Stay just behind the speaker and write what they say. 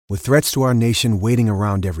With threats to our nation waiting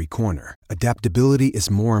around every corner, adaptability is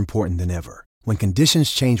more important than ever. When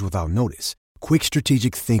conditions change without notice, quick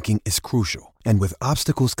strategic thinking is crucial. And with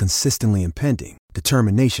obstacles consistently impending,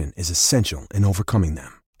 determination is essential in overcoming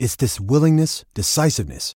them. It's this willingness,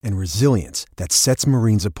 decisiveness, and resilience that sets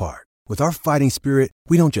Marines apart. With our fighting spirit,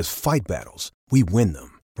 we don't just fight battles, we win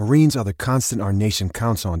them. Marines are the constant our nation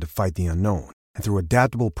counts on to fight the unknown. And through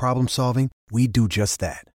adaptable problem solving, we do just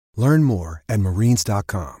that. Learn more at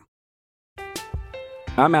marines.com.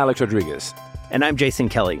 I'm Alex Rodriguez. And I'm Jason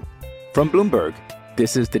Kelly. From Bloomberg,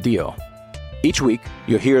 this is The Deal. Each week,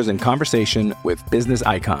 you'll hear us in conversation with business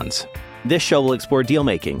icons. This show will explore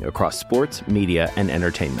deal-making across sports, media, and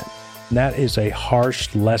entertainment. That is a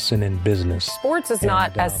harsh lesson in business. Sports is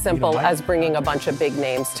not as simple as bringing a bunch of big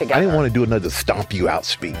names together. I didn't want to do another stomp you out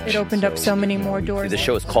speech. It opened up so many more doors. The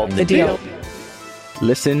show is called The Deal.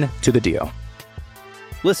 Listen to The Deal.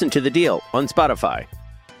 Listen to The Deal on Spotify.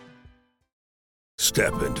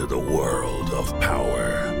 Step into the world of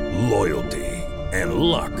power, loyalty, and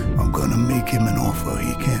luck. I'm gonna make him an offer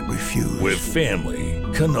he can't refuse. With family,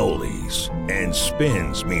 cannolis, and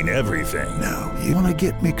spins mean everything. Now, you wanna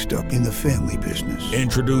get mixed up in the family business.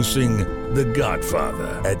 Introducing The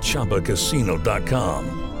Godfather at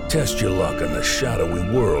ChumbaCasino.com. Test your luck in the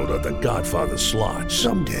shadowy world of The Godfather slot.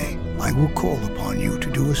 Someday, I will call upon you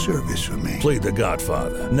to do a service for me. Play The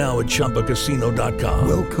Godfather, now at ChumbaCasino.com.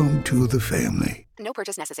 Welcome to the family. No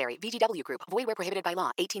purchase necessary. VGW Group. Void where prohibited by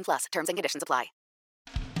law. 18 plus. Terms and conditions apply.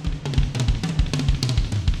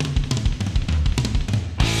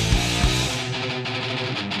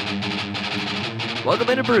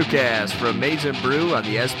 Welcome into Brewcast from Maize n Brew on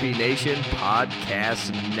the SB Nation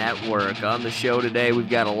Podcast Network. On the show today, we've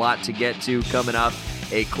got a lot to get to coming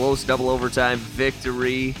off a close double overtime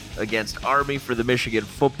victory against Army for the Michigan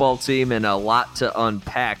football team, and a lot to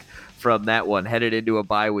unpack from that one headed into a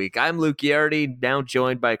bye week. I'm Luke Giardi, now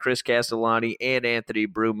joined by Chris Castellani and Anthony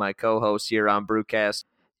Brew, my co-host here on Brewcast.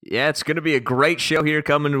 Yeah, it's going to be a great show here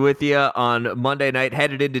coming with you on Monday night,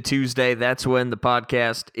 headed into Tuesday. That's when the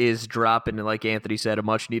podcast is dropping. And like Anthony said, a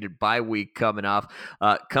much-needed bye week coming off.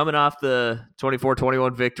 Coming off the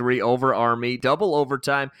 24-21 victory over Army, double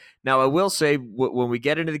overtime. Now, I will say, when we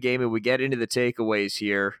get into the game and we get into the takeaways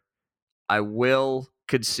here, I will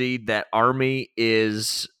concede that Army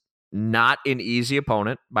is not an easy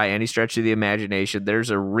opponent by any stretch of the imagination. There's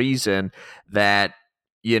a reason that,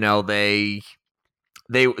 they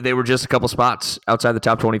were just a couple spots outside the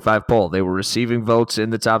top 25 poll. They were receiving votes in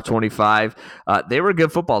the top 25. They were a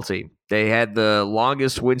good football team. They had the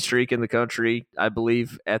longest win streak in the country, I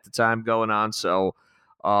believe, at the time going on. So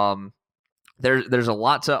there's a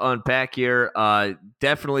lot to unpack here.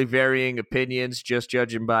 Definitely varying opinions, just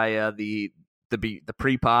judging by the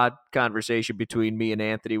pre-pod conversation between me and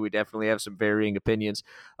Anthony. We definitely have some varying opinions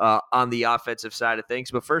on the offensive side of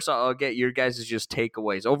things. But first, I'll get your guys' just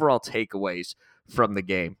takeaways, overall takeaways from the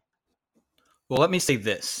game. Well, let me say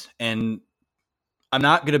this, and I'm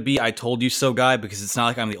not going to be I told you so guy, because it's not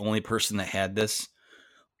like I'm the only person that had this.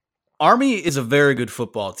 Army is a very good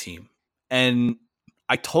football team, and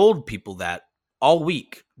I told people that all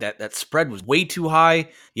week, that spread was way too high.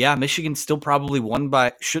 Yeah, Michigan still probably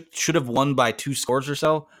should have won by 2 scores or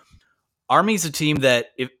so. Army's a team that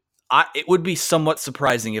it would be somewhat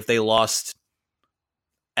surprising if they lost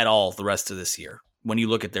at all the rest of this year. When you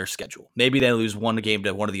look at their schedule, maybe they lose one game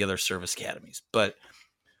to one of the other service academies, but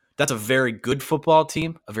that's a very good football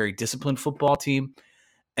team, a very disciplined football team.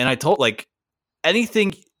 And I told,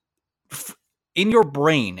 anything in your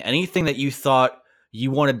brain, anything that you thought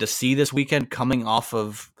you wanted to see this weekend coming off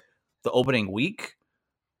of the opening week,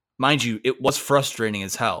 mind you, it was frustrating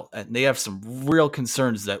as hell. And they have some real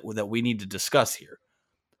concerns that we need to discuss here.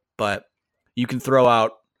 But you can throw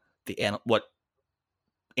out what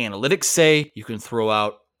analytics say, you can throw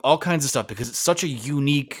out all kinds of stuff, because it's such a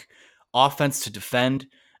unique offense to defend,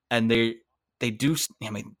 and they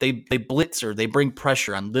blitz, or they bring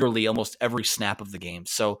pressure on literally almost every snap of the game.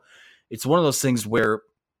 So it's one of those things where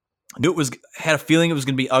I had a feeling it was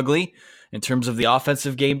going to be ugly in terms of the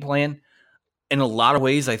offensive game plan. In a lot of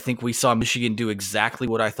ways, I think we saw Michigan do exactly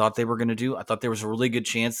what I thought they were going to do. I thought there was a really good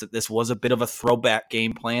chance that this was a bit of a throwback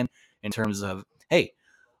game plan in terms of, hey,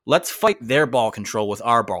 let's fight their ball control with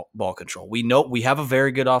our ball control. We know we have a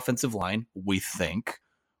very good offensive line, we think.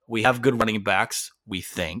 We have good running backs, we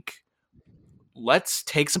think. Let's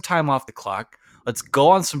take some time off the clock. Let's go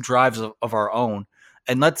on some drives of our own,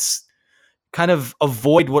 and let's kind of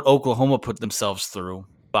avoid what Oklahoma put themselves through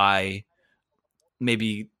by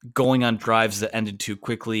maybe going on drives that ended too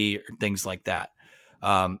quickly or things like that.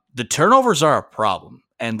 The turnovers are a problem,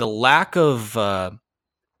 and the lack of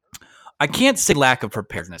I can't say lack of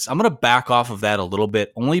preparedness. I'm going to back off of that a little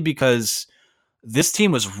bit, only because this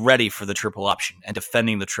team was ready for the triple option and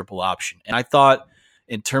defending the triple option. And I thought,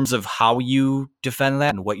 in terms of how you defend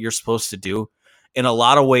that and what you're supposed to do, in a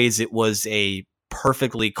lot of ways, it was a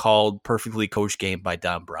perfectly called, perfectly coached game by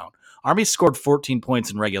Don Brown. Army scored 14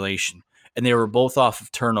 points in regulation, and they were both off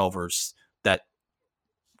of turnovers that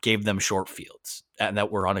gave them short fields and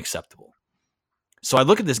that were unacceptable. So I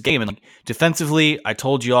look at this game, and defensively, I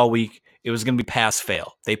told you all week it was going to be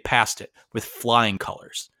pass-fail. They passed it with flying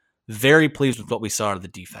colors. Very pleased with what we saw out of the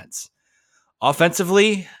defense.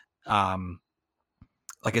 Offensively,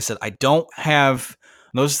 like I said, I don't have...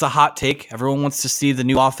 I know this is a hot take. Everyone wants to see the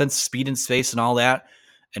new offense, speed and space and all that.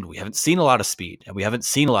 And we haven't seen a lot of speed, and we haven't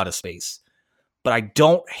seen a lot of space. But I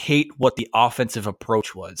don't hate what the offensive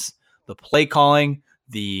approach was. The play calling,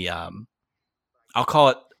 I'll call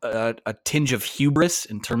it a tinge of hubris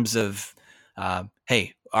in terms of,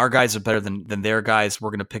 hey, our guys are better than their guys. We're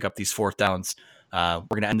going to pick up these fourth downs. We're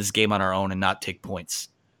going to end this game on our own and not take points.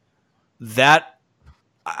 That,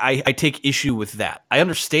 I take issue with that. I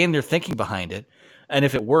understand their thinking behind it. And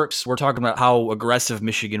if it works, we're talking about how aggressive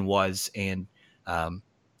Michigan was and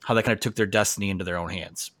how they kind of took their destiny into their own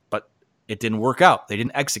hands. But it didn't work out. They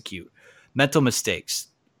didn't execute. Mental mistakes.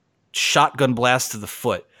 Shotgun blast to the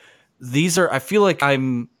foot. These are, I feel like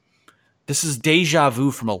this is deja vu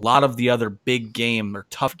from a lot of the other big game or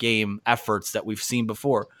tough game efforts that we've seen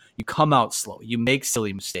before. You come out slow. You make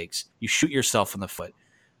silly mistakes. You shoot yourself in the foot.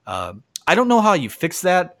 I don't know how you fix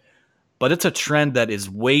that, but it's a trend that is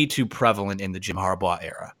way too prevalent in the Jim Harbaugh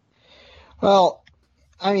era. Well,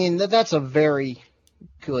 I mean, that's a very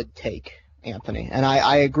good take, Anthony. And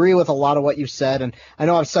I agree with a lot of what you said. And I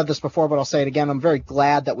know I've said this before, but I'll say it again. I'm very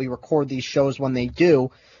glad that we record these shows when they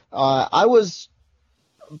do. I was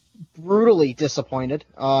brutally disappointed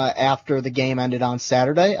after the game ended on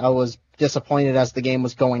Saturday. I was disappointed as the game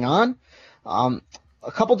was going on.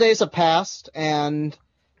 A couple days have passed, and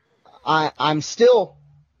I'm still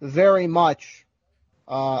very much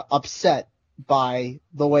upset by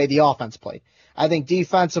the way the offense played. I think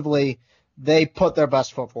defensively, they put their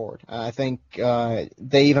best foot forward. I think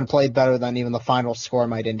they even played better than even the final score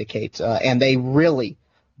might indicate. And they really,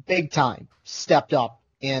 big time, stepped up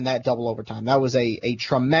in that double overtime. That was a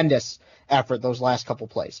tremendous effort, those last couple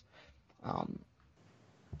plays.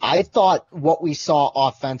 I thought what we saw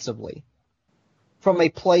offensively, from a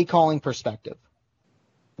play calling perspective,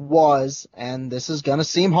 was, and this is going to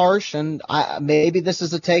seem harsh, and maybe this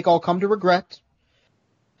is a take I'll come to regret,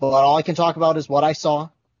 but all I can talk about is what I saw,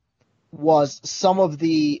 was some of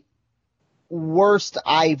the worst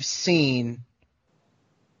I've seen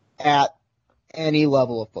at any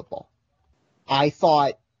level of football. I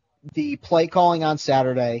thought the play calling on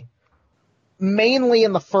Saturday, mainly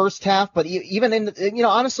in the first half, but even in,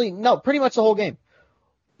 honestly, no, pretty much the whole game,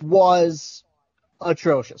 was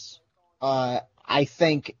atrocious. I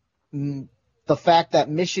think the fact that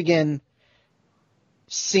Michigan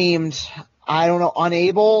seemed, I don't know,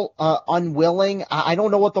 unable, unwilling, I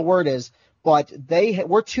don't know what the word is, but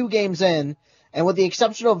we're 2 games in, and with the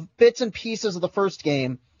exception of bits and pieces of the first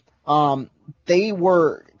game, they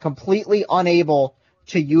were completely unable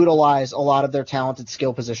to utilize a lot of their talented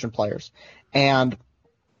skill position players. And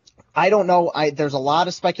I don't know, there's a lot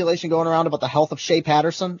of speculation going around about the health of Shea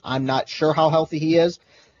Patterson. I'm not sure how healthy he is.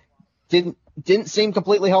 Didn't seem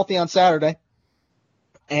completely healthy on Saturday.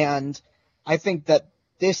 And I think that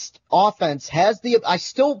this offense I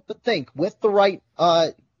still think with the right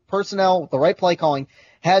personnel, the right play calling,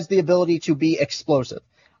 has the ability to be explosive.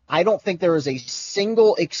 I don't think there is a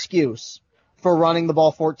single excuse for running the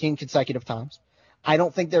ball 14 consecutive times. I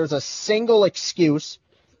don't think there's a single excuse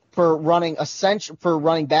for running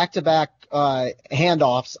back-to-back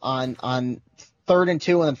handoffs on 3rd and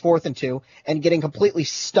 2 and then 4th and 2 and getting completely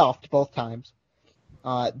stuffed both times.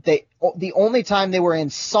 The only time they were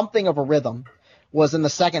in something of a rhythm was in the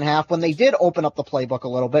second half when they did open up the playbook a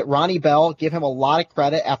little bit. Ronnie Bell, give him a lot of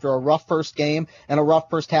credit after a rough first game and a rough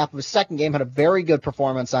first half of his second game, had a very good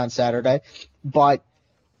performance on Saturday. But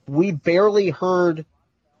we barely heard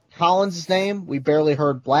Collins' name. We barely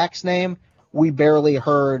heard Black's name. We barely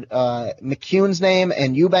heard McCune's name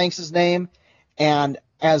and Eubanks' name. And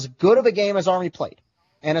as good of a game as Army played,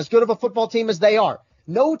 and as good of a football team as they are,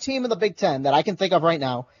 no team in the Big Ten that I can think of right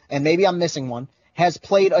now, and maybe I'm missing one, has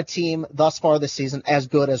played a team thus far this season as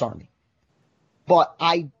good as Army. But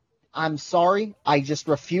I'm sorry, I just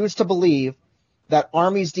refuse to believe that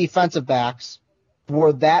Army's defensive backs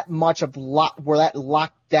were that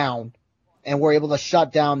locked down and were able to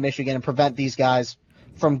shut down Michigan and prevent these guys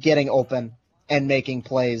from getting open and making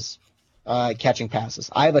plays, catching passes.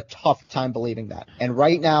 I have a tough time believing that. And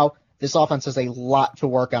right now, This offense has a lot to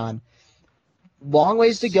work on. Long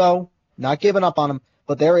ways to go. Not giving up on them,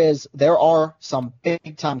 but there are some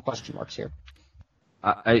big time question marks here.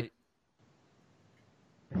 I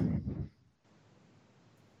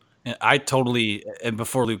totally, and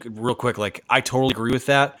before Luke, real quick, like I totally agree with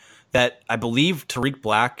that. That I believe Tariq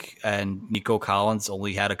Black and Nico Collins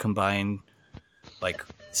only had a combined like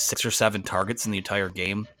 6 or 7 targets in the entire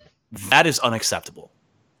game. That is unacceptable.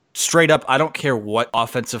 Straight up, I don't care what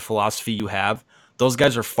offensive philosophy you have. Those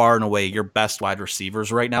guys are far and away your best wide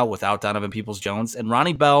receivers right now without Donovan Peoples-Jones. And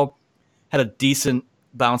Ronnie Bell had a decent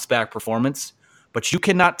bounce back performance, but you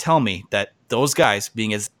cannot tell me that those guys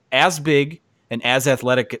being as big and as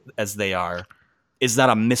athletic as they are is not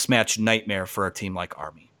a mismatch nightmare for a team like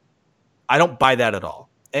Army. I don't buy that at all.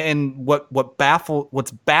 And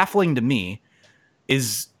what's baffling to me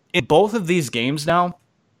is in both of these games now,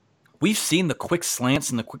 we've seen the quick slants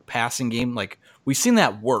and the quick passing game. Like, we've seen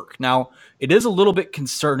that work. Now, it is a little bit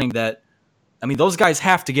concerning that, I mean, those guys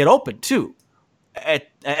have to get open too.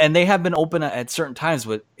 And they have been open at certain times,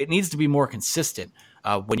 but it needs to be more consistent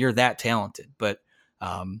when you're that talented. But,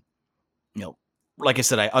 like I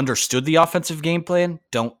said, I understood the offensive game plan.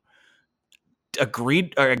 Don't agree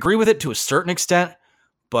with it to a certain extent,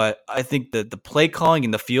 but I think that the play calling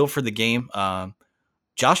and the feel for the game,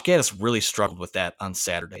 Josh Gaddis really struggled with that on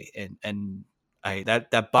Saturday, and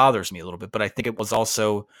that bothers me a little bit. But I think it was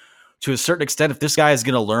also to a certain extent, if this guy is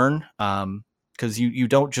going to learn, because you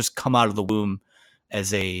don't just come out of the womb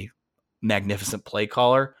as a magnificent play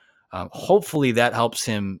caller. Hopefully that helps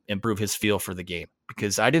him improve his feel for the game,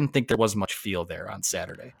 because I didn't think there was much feel there on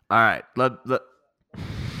Saturday. All right.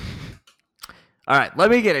 All right, let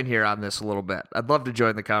me get in here on this a little bit. I'd love to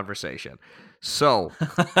join the conversation. So,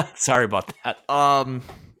 sorry about that.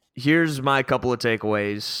 Here's my couple of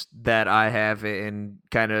takeaways that I have in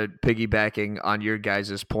kind of piggybacking on your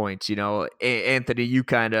guys' points. You know, Anthony, you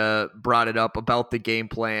kind of brought it up about the game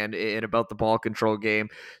plan and about the ball control game.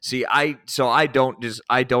 See, I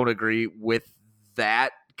don't agree with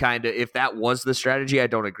that. Kind of, if that was the strategy, I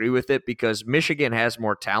don't agree with it, because Michigan has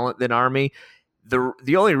more talent than Army.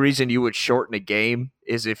 The only reason you would shorten a game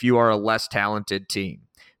is if you are a less talented team.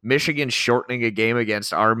 Michigan shortening a game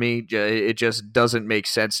against Army, it just doesn't make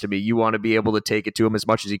sense to me. You want to be able to take it to them as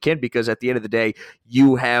much as you can, because at the end of the day,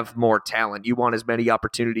 you have more talent. You want as many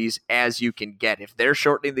opportunities as you can get. If they're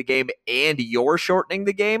shortening the game and you're shortening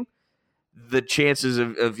the game, the chances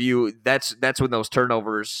of you, that's when those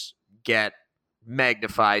turnovers get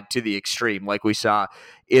magnified to the extreme, like we saw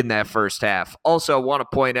in that first half. Also, want to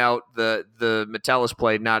point out the Metellus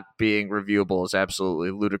play not being reviewable is absolutely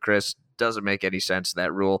ludicrous. Doesn't make any sense,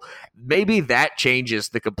 that rule. Maybe that changes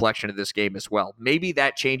the complexion of this game as well. Maybe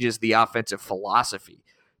that changes the offensive philosophy,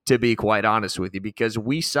 to be quite honest with you, because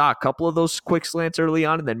we saw a couple of those quick slants early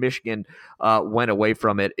on, and then Michigan went away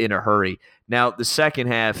from it in a hurry. Now, the second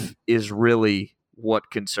half is really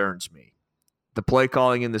what concerns me. The play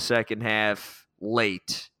calling in the second half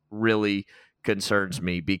late really concerns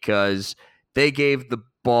me, because they gave the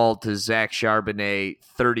ball to Zach Charbonnet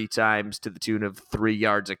 30 times to the tune of 3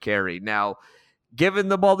 yards a carry. Now, giving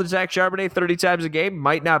the ball to Zach Charbonnet 30 times a game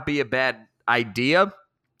might not be a bad idea.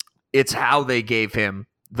 It's how they gave him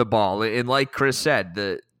the ball. And like Chris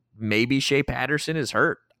said, maybe Shea Patterson is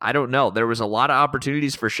hurt. I don't know. There was a lot of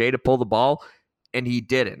opportunities for Shea to pull the ball, and he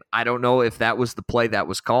didn't. I don't know if that was the play that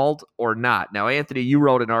was called or not. Now, Anthony, you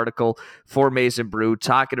wrote an article for Maize n Brew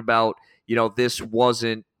talking about, this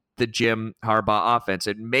wasn't the Jim Harbaugh offense.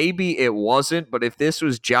 And maybe it wasn't, but if this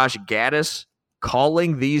was Josh Gaddis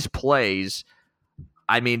calling these plays,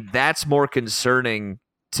 I mean, that's more concerning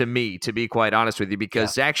to me, to be quite honest with you,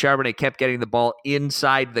 because Zach Charbonnet kept getting the ball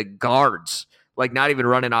inside the guards, like not even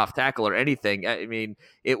running off tackle or anything. I mean,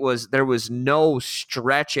 there was no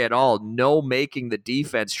stretch at all, no making the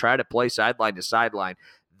defense try to play sideline to sideline.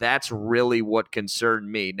 That's really what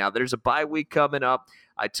concerned me. Now, there's a bye week coming up.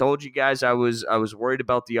 I told you guys I was worried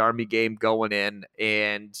about the Army game going in,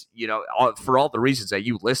 and for all the reasons that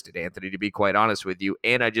you listed, Anthony, to be quite honest with you,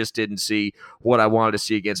 and I just didn't see what I wanted to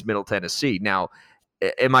see against Middle Tennessee. Now,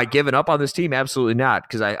 am I giving up on this team? Absolutely not,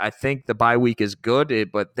 because I think the bye week is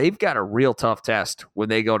good, but they've got a real tough test when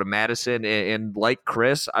they go to Madison. And like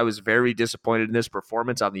Chris, I was very disappointed in this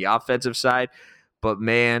performance on the offensive side. But,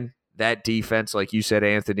 man, that defense, like you said,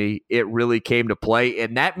 Anthony, it really came to play.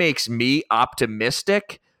 And that makes me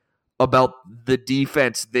optimistic about the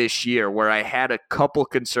defense this year, where I had a couple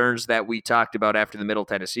concerns that we talked about after the Middle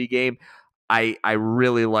Tennessee game. I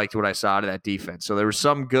really liked what I saw out of that defense. So there was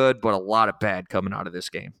some good, but a lot of bad coming out of this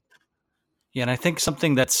game. Yeah, and I think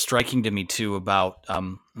something that's striking to me, too, about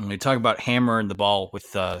when we talk about hammering the ball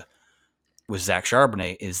with with Zach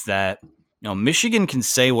Charbonnet is that, Michigan can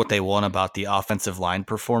say what they want about the offensive line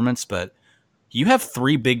performance, but you have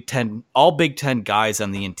all Big Ten guys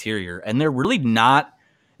on the interior, and they're really not,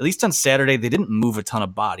 at least on Saturday, they didn't move a ton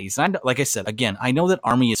of bodies. And like I said, again, I know that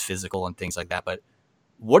Army is physical and things like that, but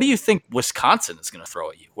what do you think Wisconsin is going to throw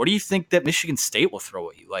at you? What do you think that Michigan State will throw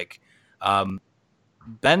at you? Like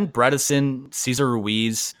Ben Bredesen, Cesar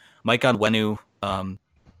Ruiz, Mike Onwenu,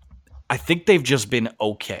 I think they've just been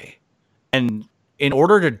okay. And in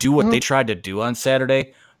order to do what they tried to do on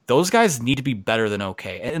Saturday, those guys need to be better than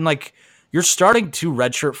okay. And like, you're starting 2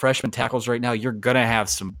 redshirt freshman tackles right now. You're going to have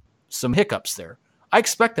some hiccups there. I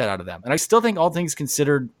expect that out of them. And I still think, all things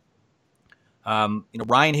considered,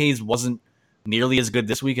 Ryan Hayes wasn't nearly as good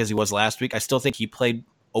this week as he was last week. I still think he played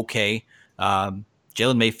okay. Jalen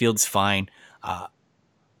Mayfield's fine.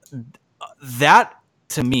 That,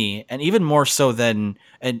 to me, and even more so than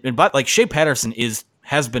but like Shea Patterson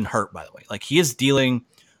has been hurt, by the way. Like, he is dealing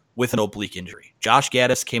with an oblique injury. Josh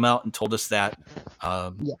Gaddis came out and told us that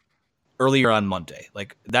earlier on Monday.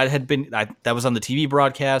 Like, that was on the TV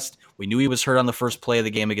broadcast. We knew he was hurt on the first play of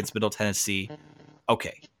the game against Middle Tennessee.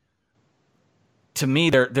 Okay. To me,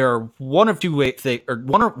 there are one of two ways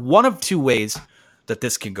that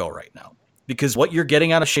this can go right now. Because what you're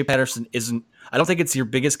getting out of Shea Patterson I don't think it's your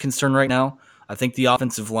biggest concern right now. I think the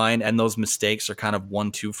offensive line and those mistakes are kind of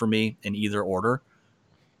 1-2 for me in either order.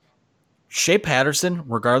 Shea Patterson,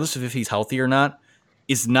 regardless of if he's healthy or not,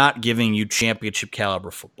 is not giving you championship caliber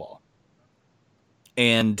football.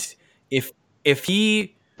 And if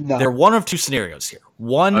there are one of two scenarios here.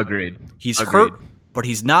 One, Agreed. He's hurt, but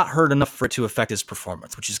he's not hurt enough for it to affect his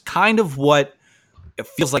performance, which is kind of what it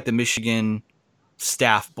feels like the Michigan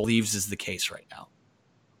staff believes is the case right now.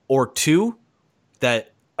 Or 2,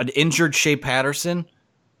 that an injured Shea Patterson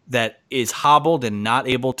that is hobbled and not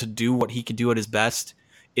able to do what he could do at his best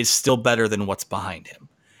is still better than what's behind him.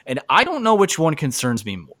 And I don't know which one concerns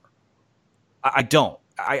me more. I don't.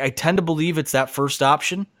 I tend to believe it's that first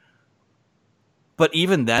option. But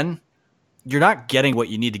even then, you're not getting what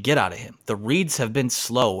you need to get out of him. The reads have been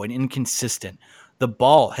slow and inconsistent. The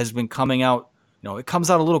ball has been coming out, it comes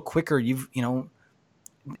out a little quicker.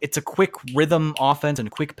 It's a quick rhythm offense and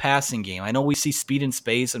quick passing game. I know we see speed in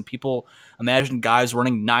space and people imagine guys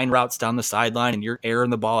running 9 routes down the sideline and you're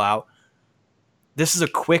airing the ball out. This is a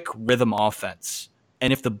quick rhythm offense.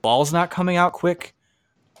 And if the ball's not coming out quick,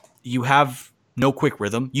 you have no quick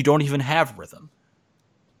rhythm. You don't even have rhythm.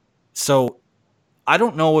 So I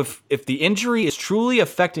don't know if the injury is truly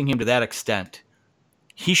affecting him to that extent,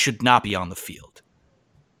 he should not be on the field.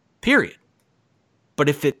 Period. But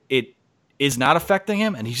if it is not affecting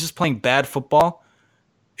him and he's just playing bad football,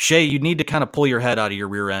 Shea, you need to kind of pull your head out of your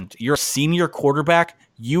rear end. You're a senior quarterback.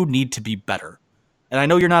 You need to be better. And I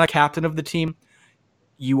know you're not a captain of the team.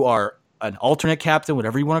 You are an alternate captain,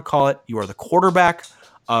 whatever you want to call it. You are the quarterback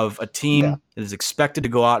of a team that is expected to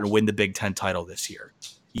go out and win the Big Ten title this year.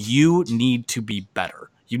 You need to be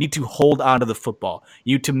better. You need to hold on to the football.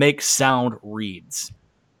 You need to make sound reads.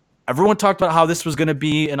 Everyone talked about how this was going to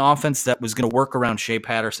be an offense that was going to work around Shea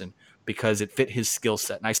Patterson because it fit his skill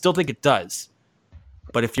set. And I still think it does.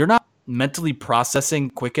 But if you're not mentally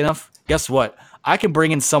processing quick enough, guess what? I can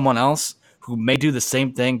bring in someone else who may do the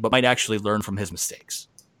same thing but might actually learn from his mistakes.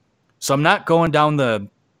 So I'm not going down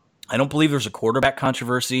I don't believe there's a quarterback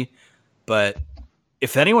controversy, but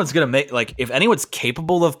if anyone's going to if anyone's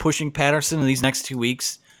capable of pushing Patterson in these next 2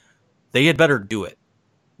 weeks, they had better do it.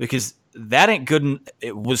 Because that ain't good.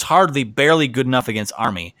 It was barely good enough against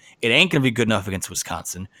Army. It ain't going to be good enough against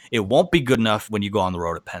Wisconsin. It won't be good enough when you go on the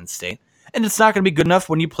road at Penn State. And it's not going to be good enough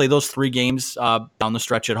when you play those 3 games down the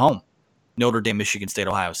stretch at home. Notre Dame, Michigan State,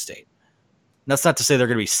 Ohio State. And that's not to say they're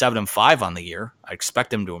going to be 7-5 on the year. I expect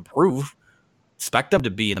them to improve. Expect them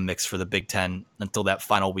to be in the mix for the Big Ten until that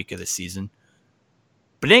final week of the season.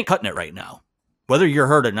 But it ain't cutting it right now, whether you're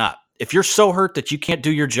hurt or not. If you're so hurt that you can't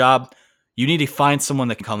do your job, you need to find someone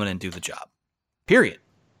that can come in and do the job. Period.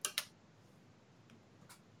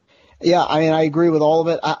 Yeah, I mean, I agree with all of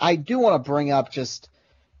it. I do want to bring up just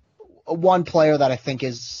one player that I think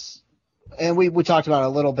is, and we talked about it a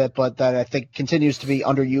little bit, but that I think continues to be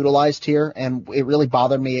underutilized here, and it really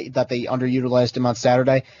bothered me that they underutilized him on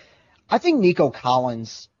Saturday. I think Nico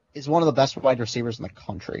Collins is one of the best wide receivers in the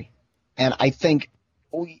country, and I think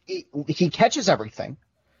he catches everything.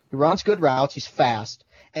 He runs good routes. He's fast.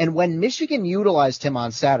 And when Michigan utilized him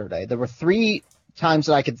on Saturday, there were 3 times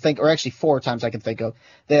that I could think, or actually 4 times I can think of.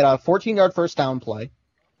 They had a 14-yard first down play.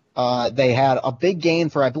 They had a big gain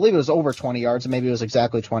for, I believe it was over 20 yards, and maybe it was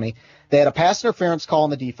exactly 20. They had a pass interference call on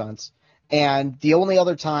the defense. And the only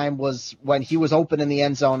other time was when he was open in the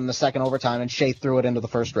end zone in the second overtime and Shea threw it into the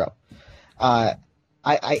first row.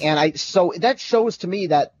 So that shows to me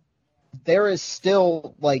that there is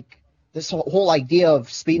still like this whole idea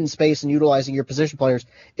of speed and space and utilizing your position players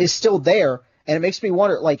is still there. And it makes me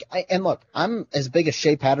wonder, and look, I'm as big a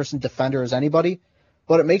Shea Patterson defender as anybody,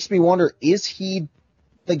 but it makes me wonder, is he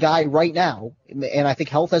the guy right now? And I think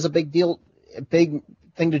health has a big thing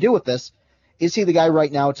to do with this. Is he the guy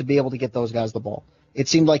right now to be able to get those guys the ball? It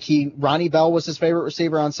seemed like Ronnie Bell was his favorite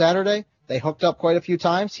receiver on Saturday. They hooked up quite a few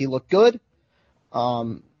times. He looked good.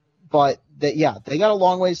 But they got a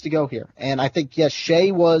long ways to go here. And I think, yes,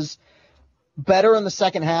 Shea was better in the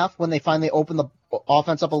second half when they finally opened the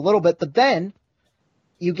offense up a little bit. But then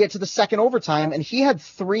you get to the second overtime, and he had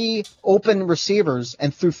 3 open receivers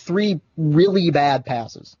and threw 3 really bad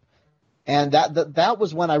passes. And that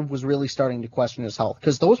was when I was really starting to question his health,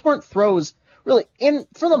 because those weren't throws really,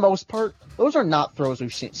 for the most part, those are not throws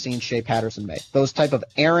we've seen Shea Patterson make. Those type of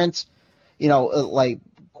errant,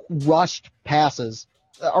 rushed passes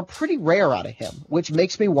are pretty rare out of him, which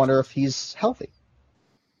makes me wonder if he's healthy.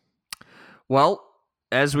 Well,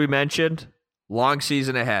 as we mentioned, long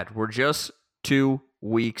season ahead. We're just 2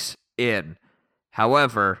 weeks in.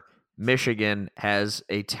 However, Michigan has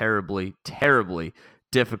a terribly, terribly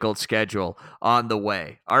difficult schedule on the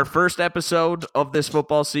way. Our first episode of this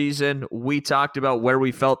football season, we talked about where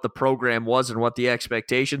we felt the program was and what the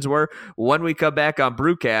expectations were. When we come back on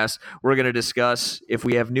Brewcast, we're going to discuss if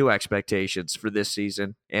we have new expectations for this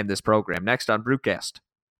season and this program. Next on Brewcast.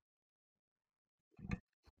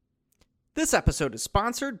 This episode is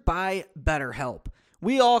sponsored by BetterHelp.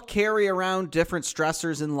 We all carry around different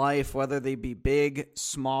stressors in life, whether they be big,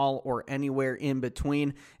 small, or anywhere in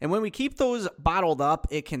between. And when we keep those bottled up,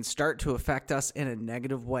 it can start to affect us in a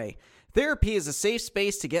negative way. Therapy is a safe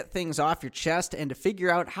space to get things off your chest and to figure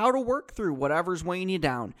out how to work through whatever's weighing you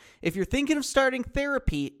down. If you're thinking of starting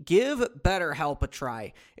therapy, give BetterHelp a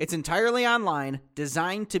try. It's entirely online,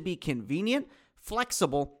 designed to be convenient,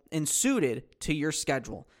 flexible, and suited to your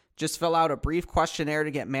schedule. Just fill out a brief questionnaire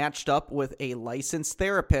to get matched up with a licensed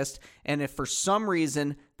therapist, and if for some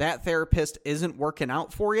reason that therapist isn't working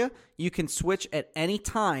out for you, you can switch at any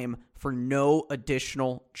time for no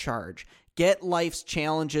additional charge. Get life's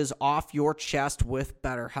challenges off your chest with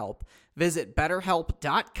BetterHelp. Visit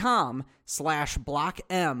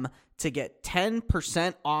BetterHelp.com/BlockM to get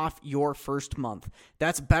 10% off your first month.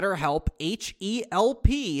 That's BetterHelp,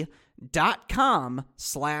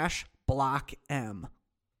 HELP.com/BlockM.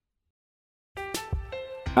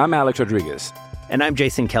 I'm Alex Rodriguez. And I'm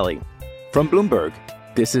Jason Kelly. From Bloomberg,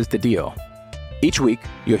 this is The Deal. Each week,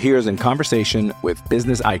 you'll hear us in conversation with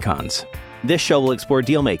business icons. This show will explore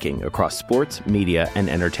deal-making across sports, media, and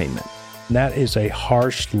entertainment. That is a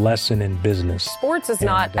harsh lesson in business. Sports is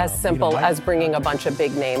not as simple as bringing a bunch of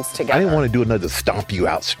big names together. I didn't want to do another stomp you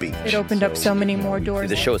out speech. It opened up so many more doors.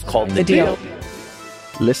 The show is called The Deal.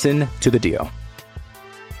 Listen to The Deal.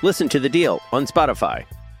 Listen to The Deal on Spotify.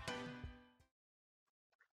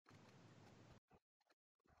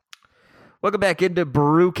 Welcome back into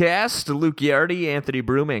Brewcast. Luke Yardy, Anthony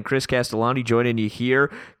Broom, and Chris Castellani joining you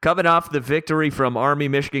here. Coming off the victory from Army,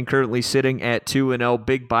 Michigan currently sitting at 2-0.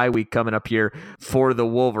 Big bye week coming up here for the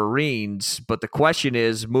Wolverines. But the question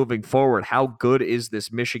is, moving forward, how good is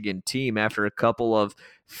this Michigan team after a couple of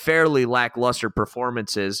fairly lackluster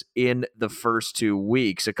performances in the first 2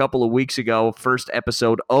 weeks? A couple of weeks ago, first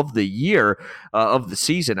episode of the year, of the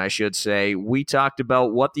season, I should say, we talked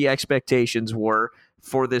about what the expectations were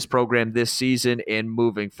for this program this season and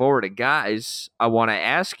moving forward. And guys, I want to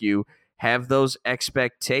ask you, have those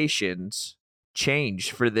expectations changed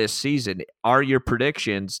for this season? Are your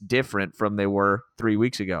predictions different from they were 3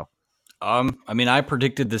 weeks ago? I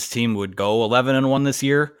predicted this team would go 11-1 this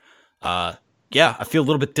year. I feel a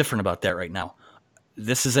little bit different about that right now.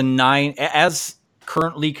 This is a 9, as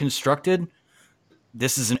currently constructed,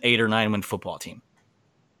 this is an 8 or 9 win football team.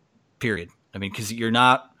 Period. Because you're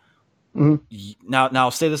not. Mm-hmm. Now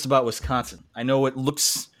I'll say this about Wisconsin. I know it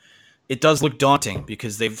does look daunting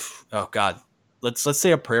because let's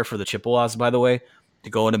say a prayer for the Chippewas, by the way, to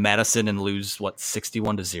go into Madison and lose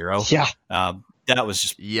 61-0. Yeah. That was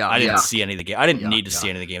just I didn't see any of the game. I didn't need to see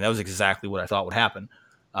any of the game. That was exactly what I thought would happen.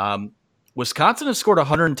 Wisconsin has scored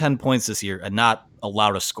 110 points this year and not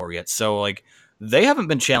allowed a score yet. So they haven't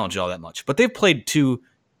been challenged all that much, but they've played 2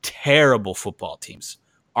 terrible football teams.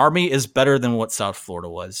 Army is better than what South Florida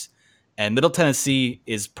was. And Middle Tennessee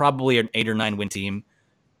is probably an 8 or 9 win team.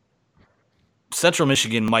 Central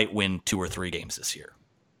Michigan might win 2 or 3 games this year.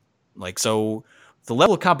 So the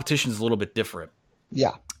level of competition is a little bit different.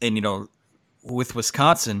 Yeah. And, with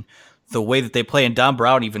Wisconsin, the way that they play, and Don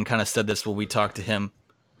Brown even kind of said this when we talked to him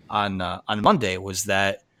on Monday, was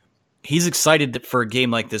that he's excited for a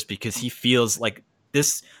game like this because he feels like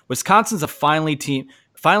this Wisconsin's finally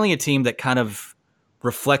a team that kind of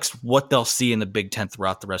reflects what they'll see in the Big Ten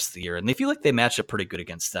throughout the rest of the year. And they feel like they match up pretty good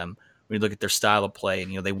against them when you look at their style of play.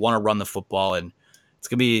 And, they want to run the football, and it's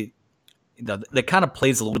going to be, that kind of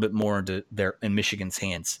plays a little bit more in Michigan's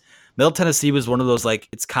hands. Middle Tennessee was one of those, like,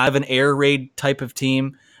 it's kind of an air raid type of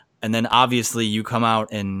team. And then obviously you come out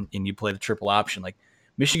and you play the triple option. Like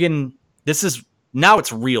Michigan, now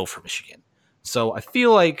it's real for Michigan. So I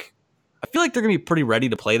feel like they're going to be pretty ready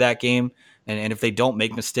to play that game. And if they don't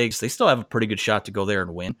make mistakes, they still have a pretty good shot to go there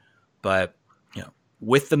and win. But,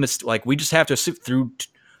 with the we just have to sit through.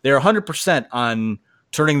 They're 100% on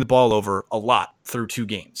turning the ball over a lot through 2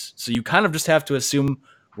 games. So you kind of just have to assume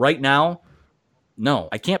right now, no,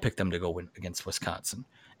 I can't pick them to go win against Wisconsin.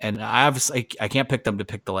 And I can't pick them to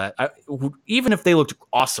pick the last. Even if they looked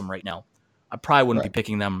awesome right now, I probably wouldn't be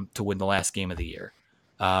picking them to win the last game of the year.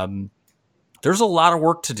 There's a lot of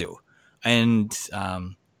work to do. And,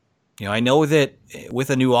 I know that with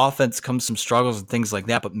a new offense comes some struggles and things like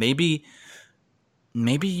that, but maybe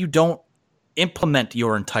you don't implement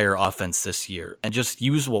your entire offense this year and just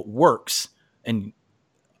use what works and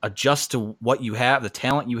adjust to what you have, the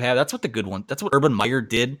talent you have. That's what Urban Meyer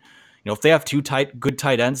did. If they have 2 good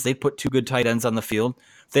tight ends, they'd put 2 good tight ends on the field.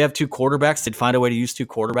 If they have 2 quarterbacks, they'd find a way to use 2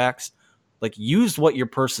 quarterbacks. Like, use what your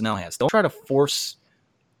personnel has. Don't try to force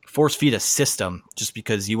feed a system just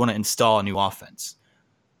because you want to install a new offense.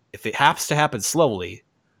 If it has to happen slowly,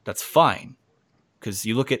 that's fine. Because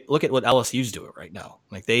you look at what LSU's doing right now.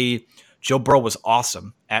 Like, Joe Burrow was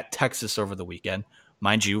awesome at Texas over the weekend.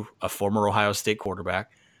 Mind you, a former Ohio State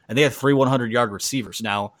quarterback. And they had 3 100-yard receivers.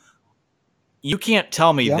 Now, you can't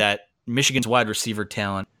tell me that Michigan's wide receiver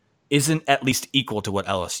talent isn't at least equal to what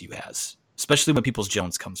LSU has, especially when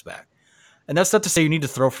Peoples-Jones comes back. And that's not to say you need to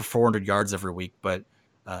throw for 400 yards every week, but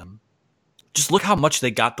just look how much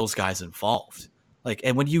they got those guys involved. Like,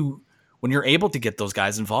 and when you're able to get those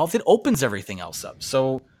guys involved, it opens everything else up.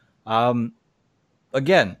 So,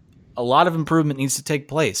 again, a lot of improvement needs to take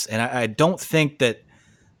place. And I don't think that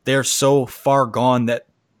they're so far gone that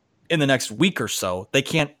in the next week or so, they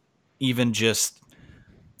can't even just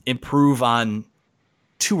improve on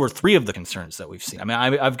 2 or 3 of the concerns that we've seen. I mean,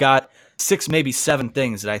 I've got 6, maybe 7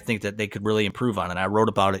 things that I think that they could really improve on. And I wrote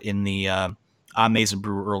about it in the on Maize and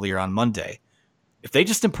Brew earlier on Monday. If they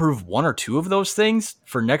just improve 1 or 2 of those things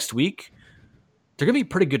for next week, they're going to be in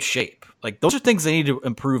pretty good shape. Like, those are things they need to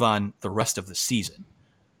improve on the rest of the season.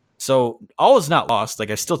 So all is not lost.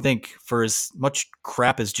 Like, I still think for as much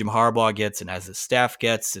crap as Jim Harbaugh gets and as the staff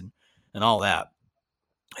gets and all that,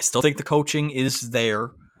 I still think the coaching is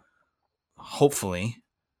there. Hopefully.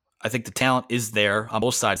 I think the talent is there on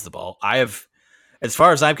both sides of the ball. As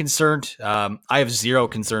far as I'm concerned, I have 0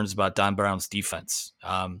 concerns about Don Brown's defense.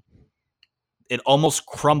 It almost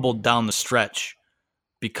crumbled down the stretch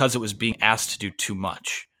because it was being asked to do too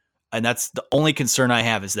much. And that's the only concern I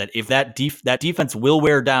have, is that if that defense will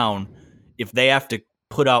wear down if they have to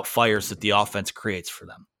put out fires that the offense creates for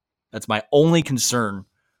them. That's my only concern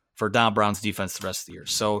for Don Brown's defense the rest of the year.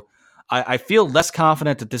 So I feel less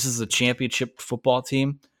confident that this is a championship football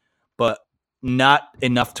team, but not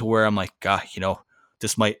enough to where I'm like, God,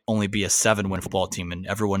 this might only be a 7-win football team and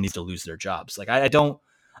everyone needs to lose their jobs. Like,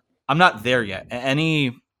 I'm not there yet.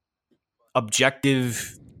 Any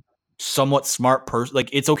objective, somewhat smart person, like,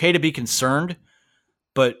 it's okay to be concerned,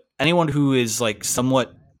 but anyone who is like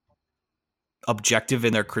somewhat objective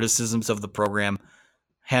in their criticisms of the program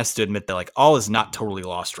has to admit that, like, all is not totally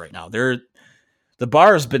lost right now. The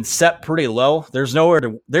bar has been set pretty low. There's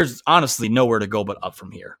honestly nowhere to go but up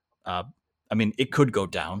from here. I mean, it could go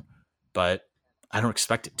down, but I don't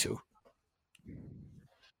expect it to.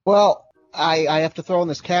 Well, I have to throw in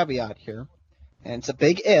this caveat here, and it's a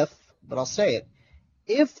big if, but I'll say it.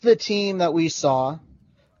 If the team that we saw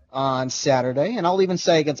on Saturday, and I'll even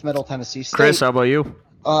say against Middle Tennessee State, Chris, how about you?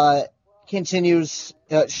 Continues,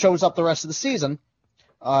 shows up the rest of the season,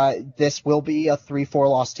 this will be a 3-4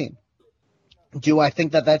 loss team. Do I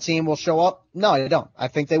think that team will show up? No, I don't. I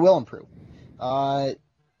think they will improve.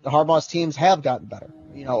 The Harbaugh's teams have gotten better.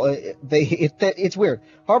 It's weird.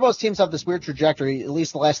 Harbaugh's teams have this weird trajectory, at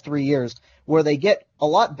least the last 3 years, where they get a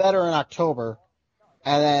lot better in October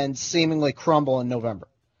and then seemingly crumble in November.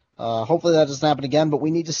 Hopefully that doesn't happen again, but we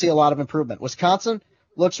need to see a lot of improvement. Wisconsin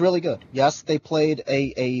looks really good. Yes, they played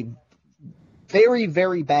a very,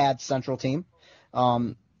 very bad Central team,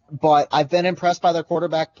 but I've been impressed by their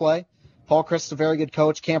quarterback play. Paul Chryst is a very good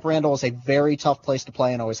coach. Camp Randall is a very tough place to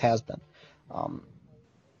play and always has been.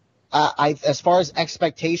 As far as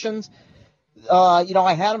expectations,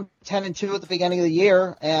 I had them 10-2 at the beginning of the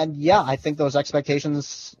year, and yeah, I think those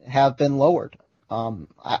expectations have been lowered.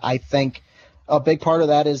 I think a big part of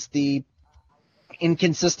that is the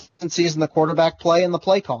inconsistencies in the quarterback play and the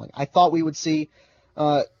play calling. I thought we would see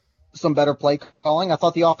some better play calling. I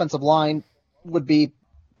thought the offensive line would be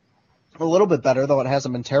a little bit better, though it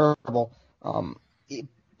hasn't been terrible.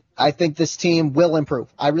 I think this team will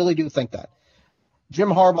improve. I really do think that. Jim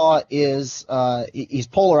Harbaugh is he's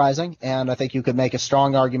polarizing, and I think you could make a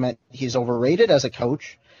strong argument he's overrated as a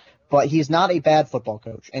coach, but he's not a bad football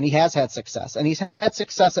coach, and he has had success, and he's had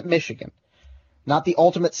success at Michigan. Not the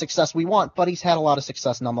ultimate success we want, but he's had a lot of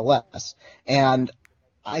success nonetheless. And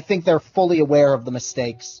I think they're fully aware of the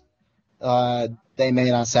mistakes they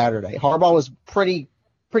made on Saturday. Harbaugh was pretty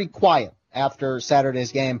quiet after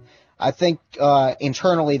Saturday's game. I think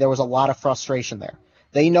internally there was a lot of frustration there.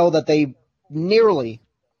 They know that they nearly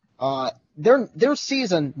their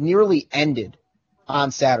season nearly ended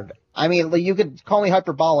on Saturday. I mean, you could call me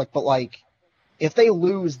hyperbolic, but like if they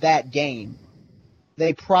lose that game,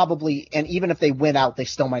 they probably, and even if they win out, they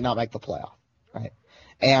still might not make the playoff, right?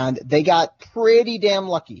 And they got pretty damn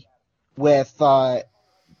lucky with that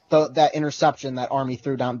interception that Army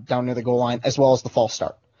threw down near the goal line, as well as the false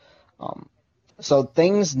start. So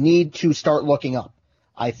things need to start looking up.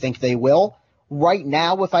 I think they will. Right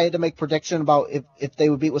now, if I had to make prediction about if they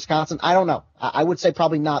would beat Wisconsin, I don't know. I would say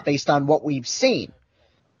probably not based on what we've seen.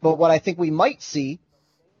 But what I think we might see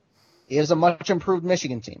is a much improved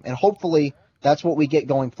Michigan team. And hopefully that's what we get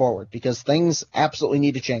going forward, because things absolutely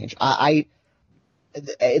need to change.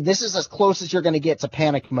 This is as close as you're going to get to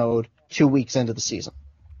panic mode 2 weeks into the season.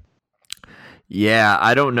 Yeah,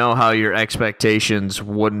 I don't know how your expectations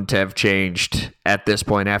wouldn't have changed at this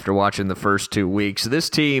point after watching the first 2 weeks. This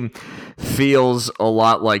team feels a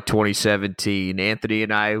lot like 2017. Anthony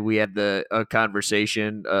and I, we had a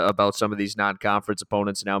conversation about some of these non-conference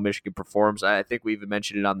opponents and how Michigan performs. I think we even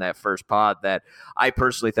mentioned it on that first pod that I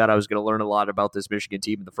personally thought I was going to learn a lot about this Michigan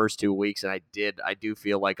team in the first 2 weeks, and I did. I do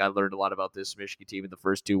feel like I learned a lot about this Michigan team in the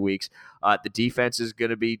first 2 weeks. The defense is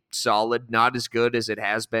going to be solid, not as good as it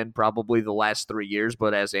has been probably the last 3 years,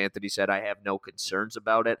 but as Anthony said, I have no concerns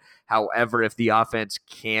about it. However, if the offense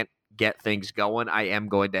can't get things going, I am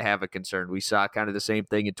going to have a concern. We saw kind of the same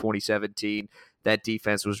thing in 2017. That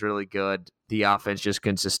defense was really good. The offense just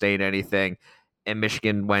couldn't sustain anything. And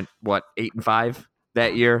Michigan went, 8-5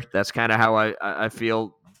 that year? That's kind of how I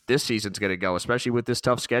feel this season's going to go, especially with this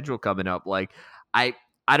tough schedule coming up. Like, I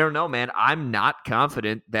don't know, man. I'm not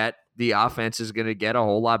confident that the offense is going to get a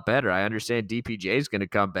whole lot better. I understand DPJ is going to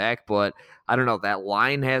come back, but I don't know. That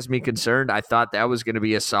line has me concerned. I thought that was going to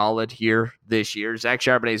be a solid here this year. Zach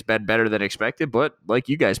Charbonnet's been better than expected, but like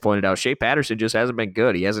you guys pointed out, Shea Patterson just hasn't been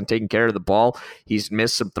good. He hasn't taken care of the ball. He's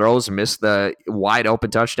missed some throws, missed the wide open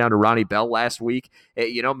touchdown to Ronnie Bell last week.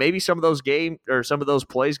 Maybe some of those some of those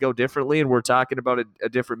plays go differently, and we're talking about a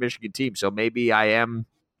different Michigan team. So maybe I am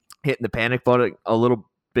hitting the panic button a little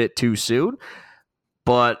bit too soon.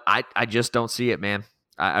 But I just don't see it, man.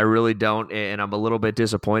 I really don't, and I'm a little bit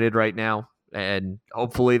disappointed right now. And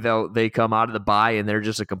hopefully they come out of the bye and they're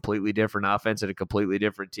just a completely different offense and a completely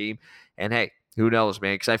different team. And hey, who knows,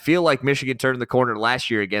 man? Because I feel like Michigan turned the corner last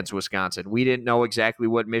year against Wisconsin. We didn't know exactly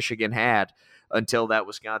what Michigan had until that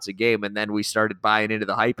Wisconsin game, and then we started buying into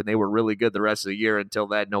the hype, and they were really good the rest of the year until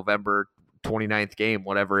that November 29th game,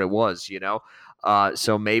 whatever it was,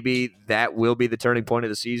 So maybe that will be the turning point of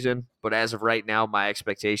the season. But as of right now, my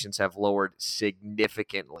expectations have lowered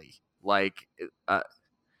significantly. Like,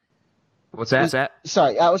 what's that?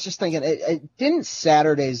 Sorry, I was just thinking, didn't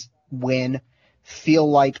Saturday's win feel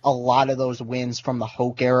like a lot of those wins from the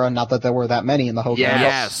Hoke era? Not that there were that many in the Hoke era.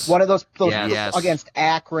 Yes. One of those against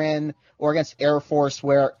Akron or against Air Force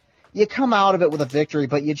where you come out of it with a victory,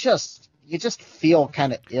 but you just feel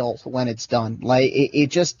kind of ill when it's done. Like it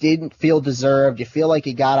just didn't feel deserved. You feel like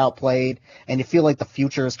you got outplayed, and you feel like the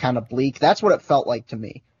future is kind of bleak. That's what it felt like to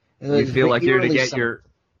me. You feel like you're to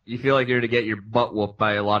get your butt whooped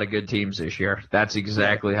by a lot of good teams this year. That's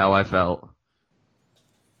exactly how I felt.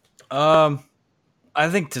 I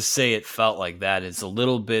think to say it felt like that is a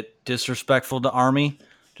little bit disrespectful to Army,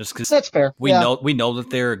 just because that's fair. We know that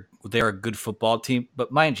they're a good football team,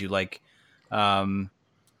 but mind you,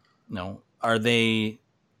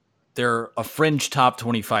 they're a fringe top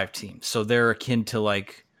 25 team. So they're akin to a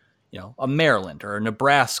Maryland or a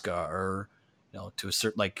Nebraska or, to a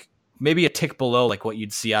certain, maybe a tick below what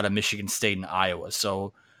you'd see out of Michigan State and Iowa.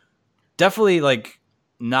 So definitely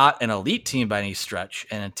not an elite team by any stretch,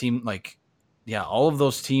 and a team all of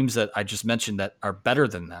those teams that I just mentioned that are better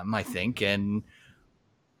than them, I think. And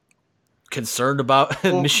concerned about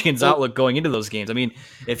Michigan's outlook going into those games. I mean,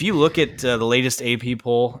 if you look at the latest AP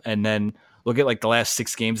poll and then look at like the last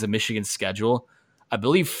 6 games of Michigan's schedule, I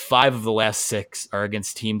believe 5 of the last 6 are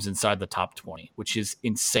against teams inside the top 20, which is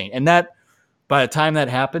insane. And that, by the time that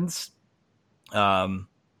happens,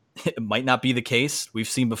 it might not be the case. We've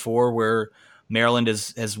seen before where Maryland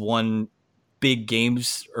has won big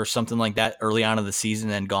games or something like that early on in the season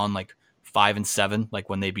and gone like 5-7, like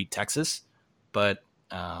when they beat Texas. But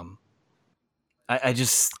I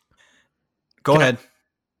just go ahead.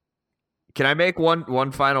 Can I make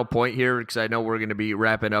one final point here? Because I know we're going to be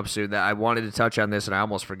wrapping up soon. That I wanted to touch on this, and I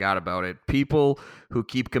almost forgot about it. People who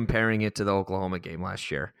keep comparing it to the Oklahoma game last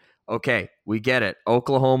year. Okay, we get it.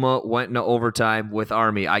 Oklahoma went into overtime with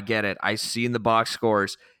Army. I get it. I've seen the box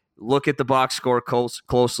scores. Look at the box score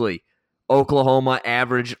closely. Oklahoma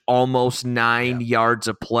averaged almost 9 yards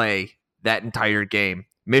a play that entire game.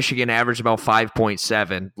 Michigan averaged about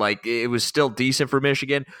 5.7. Like, it was still decent for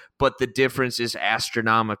Michigan, but the difference is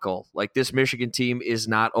astronomical. Like, this Michigan team is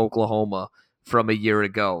not Oklahoma from a year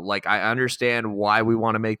ago. Like, I understand why we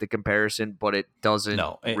want to make the comparison, but it doesn't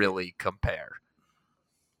really compare.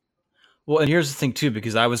 Well, and here's the thing, too,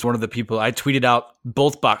 because I was one of the people, I tweeted out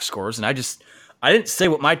both box scores, and I didn't say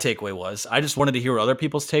what my takeaway was. I just wanted to hear what other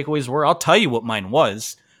people's takeaways were. I'll tell you what mine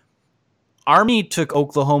was. Army took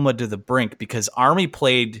Oklahoma to the brink because Army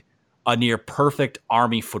played a near perfect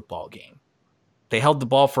Army football game. They held the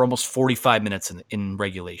ball for almost 45 minutes in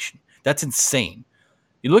regulation. That's insane.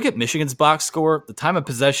 You look at Michigan's box score, the time of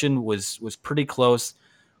possession was pretty close.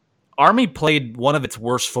 Army played one of its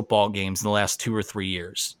worst football games in the last 2 or 3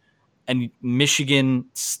 years. And Michigan,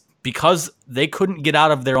 because they couldn't get out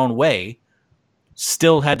of their own way,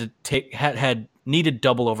 still had needed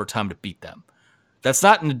double overtime to beat them. That's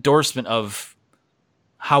not an endorsement of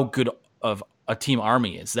how good of a team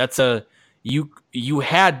Army is. That's you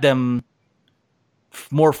had them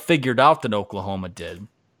more figured out than Oklahoma did,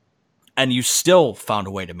 and you still found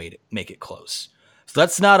a way to make it close. So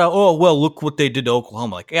that's not look what they did to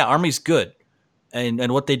Oklahoma. Like, yeah, Army's good,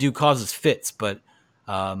 and what they do causes fits, but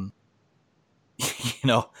I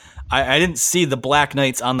didn't see the Black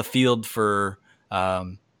Knights on the field for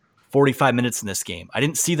 45 minutes in this game. I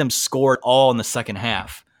didn't see them score at all in the second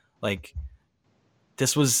half. Like,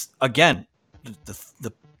 this was, again,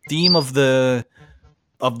 the theme of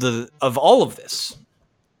all of this.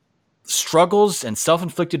 Struggles and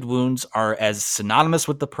self-inflicted wounds are as synonymous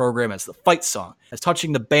with the program as the fight song, as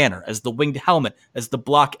touching the banner, as the winged helmet, as the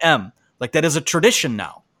block M. Like, that is a tradition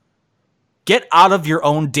now. Get out of your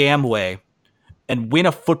own damn way and win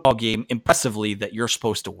a football game impressively that you're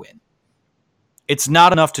supposed to win. It's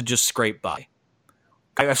not enough to just scrape by.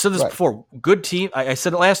 I've said this before. Good team. I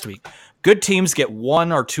said it last week. Good teams get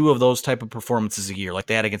 1 or 2 of those type of performances a year, like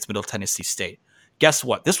they had against Middle Tennessee State. Guess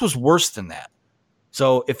what? This was worse than that.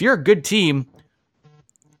 So if you're a good team,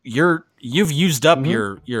 you've used up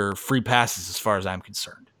your free passes as far as I'm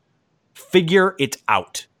concerned. Figure it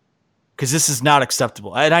out, because this is not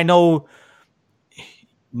acceptable. And I know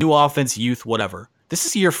new offense, youth, whatever. This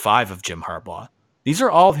is year 5 of Jim Harbaugh. These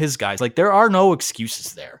are all of his guys. Like, there are no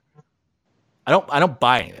excuses there. I don't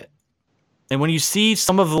buy any of it. And when you see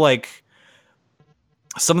some of the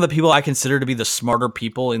people I consider to be the smarter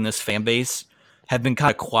people in this fan base have been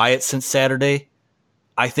kind of quiet since Saturday,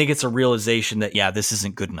 I think it's a realization that, yeah, this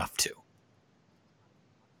isn't good enough too.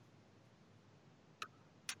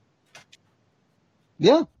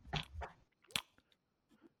 Yeah.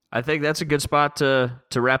 I think that's a good spot to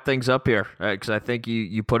wrap things up here, because I think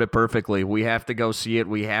you put it perfectly. We have to go see it.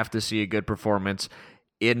 We have to see a good performance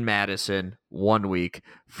in Madison 1 week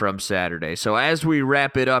from Saturday. So as we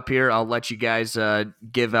wrap it up here, I'll let you guys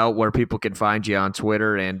give out where people can find you on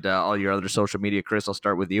Twitter and all your other social media. Chris, I'll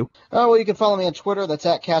start with you. Well, you can follow me on Twitter. That's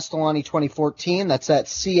at Castellani2014. That's at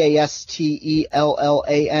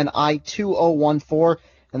CASTELLANI2014.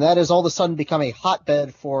 And that has all of a sudden become a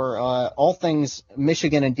hotbed for all things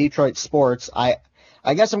Michigan and Detroit sports. I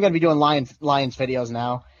guess I'm going to be doing Lions videos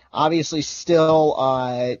now. Obviously, still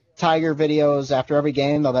Tiger videos after every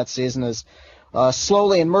game, though that season is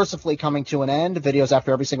slowly and mercifully coming to an end. Videos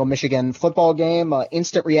after every single Michigan football game,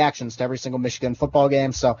 instant reactions to every single Michigan football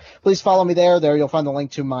game. So please follow me there. There you'll find the link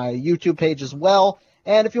to my YouTube page as well.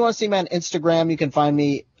 And if you want to see me on Instagram, you can find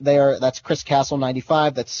me there. That's Chris Castle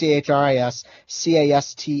 95. That's ChrisCastle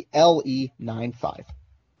 95.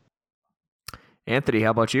 Anthony, how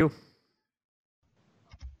about you?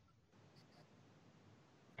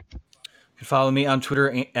 You can follow me on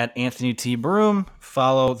Twitter at Anthony T. Broom.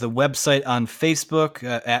 Follow the website on Facebook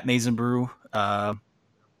at Maize n Brew. On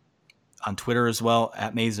Twitter as well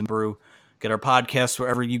at Maize n Brew. Get our podcast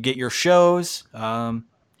wherever you get your shows.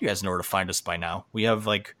 You guys know where to find us by now. We have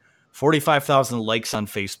like 45,000 likes on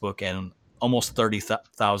Facebook and almost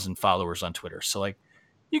 30,000 followers on Twitter. So like,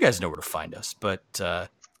 you guys know where to find us. But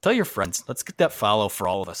tell your friends. Let's get that follow for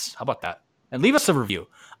all of us. How about that? And leave us a review.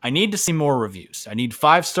 I need to see more reviews. I need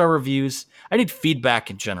 5-star reviews. I need feedback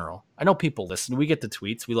in general. I know people listen. We get the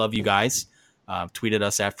tweets. We love you guys. Tweet at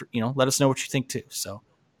us after, let us know what you think too. So,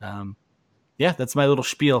 yeah, that's my little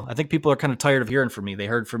spiel. I think people are kind of tired of hearing from me. They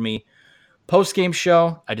heard from me post-game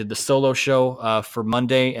show. I did the solo show for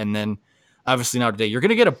Monday. And then obviously now today, you're going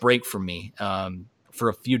to get a break from me for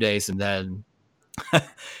a few days. And then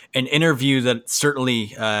an interview that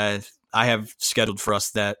certainly I have scheduled for us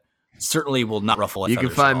that certainly will not ruffle. You can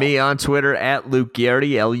find me on Twitter at Luke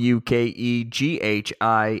Ghiardi,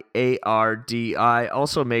 LukeGhiardi.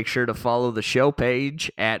 Also, make sure to follow the show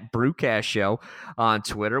page at Brewcast Show on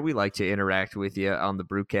Twitter. We like to interact with you on the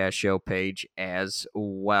Brewcast Show page as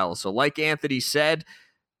well. So like Anthony said,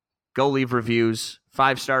 go leave reviews,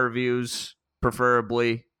 5-star reviews,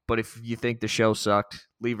 preferably. But if you think the show sucked,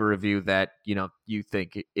 leave a review that you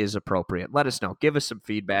think is appropriate. Let us know. Give us some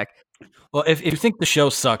feedback. Well, if you think the show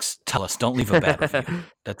sucks, tell us. Don't leave a bad review.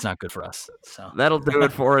 That's not good for us. So that'll do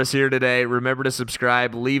it for us here today. Remember to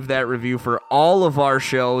subscribe. Leave that review for all of our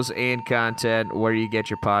shows and content where you get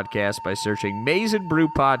your podcast by searching Maize n Brew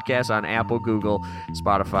Podcast on Apple, Google,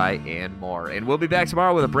 Spotify, and more. And we'll be back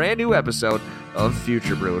tomorrow with a brand new episode of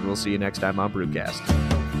Future Brew. And we'll see you next time on Brewcast.